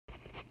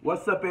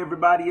What's up,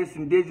 everybody? It's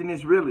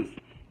Indigenous Realist.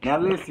 Now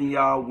listen,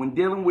 y'all, when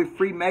dealing with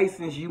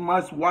Freemasons, you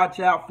must watch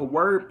out for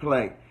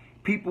wordplay.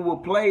 People will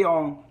play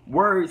on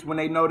words when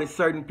they know that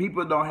certain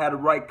people don't have the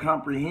right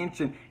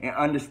comprehension and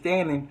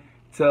understanding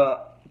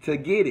to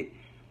get it.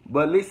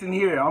 But listen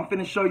here, I'm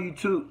finna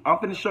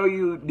show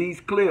you these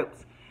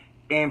clips.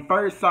 And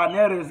first,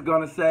 Sarnetta is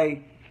gonna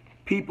say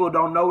people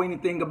don't know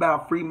anything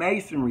about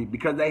Freemasonry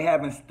because they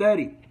haven't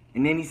studied.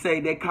 And then he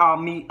say they call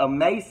me a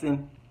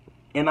Mason,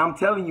 and I'm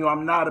telling you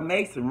I'm not a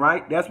Mason,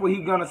 right? That's what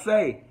he's gonna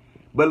say.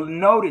 But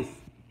notice,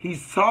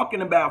 he's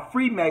talking about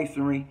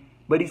Freemasonry,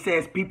 but he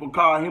says people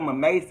call him a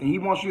Mason. He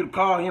wants you to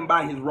call him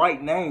by his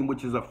right name,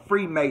 which is a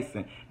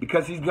Freemason,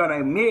 because he's gonna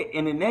admit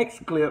in the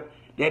next clip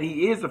that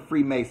he is a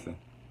Freemason.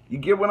 You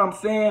get what I'm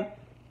saying?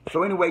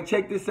 So anyway,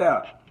 check this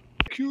out.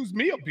 Accuse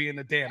me of being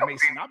a damn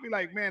Mason. I'll be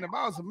like, man, if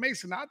I was a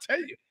Mason, I'll tell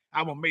you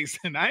I'm a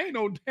Mason. I ain't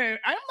no damn,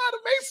 I'm not a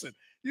Mason.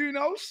 You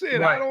know,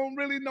 shit, right. I don't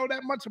really know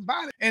that much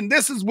about it. And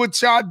this is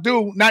what y'all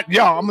do, not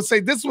y'all. I'm going to say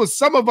this is what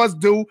some of us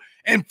do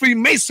in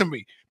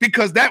Freemasonry,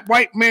 because that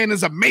white man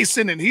is a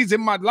Mason and he's in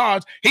my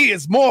lodge. He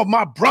is more of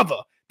my brother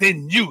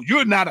than you.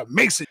 You're not a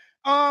Mason.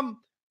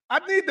 I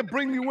need to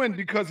bring you in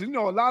because, you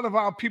know, a lot of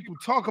our people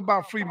talk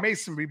about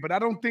Freemasonry, but I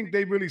don't think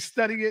they really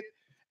study it.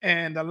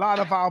 And a lot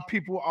of our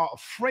people are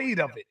afraid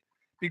of it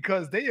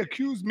because they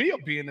accuse me of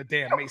being a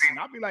damn Mason.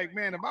 I'll be like,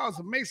 man, if I was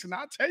a Mason,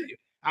 I'll tell you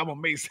I'm a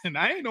Mason.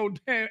 I ain't no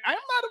damn, I'm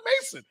not a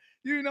Mason.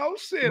 You know,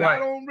 shit, right. I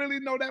don't really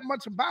know that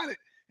much about it.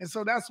 And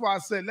so that's why I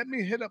said, let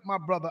me hit up my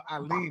brother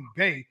Alim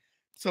Bey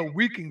so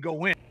we can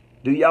go in.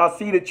 Do y'all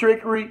see the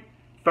trickery?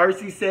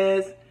 First he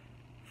says,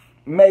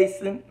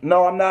 Mason.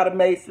 No, I'm not a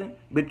Mason.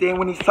 But then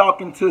when he's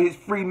talking to his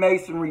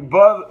Freemasonry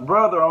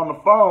brother on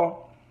the phone,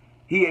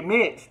 he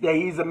admits that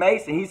he's a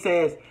Mason. He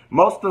says,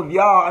 most of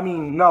y'all,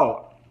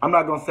 no, I'm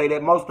not going to say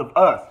that, most of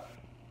us.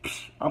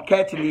 Psh, I'm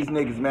catching these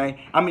niggas, man.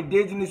 I'm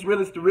Indigenous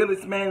Realist, the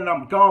realest man, and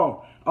I'm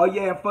gone. Oh,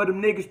 yeah, and for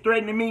them niggas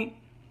threatening me,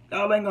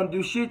 y'all ain't going to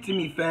do shit to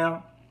me,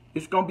 fam.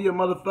 It's going to be a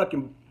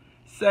motherfucking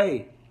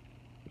say.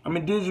 I'm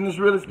Indigenous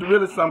Realist, the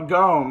realest, I'm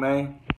gone, man.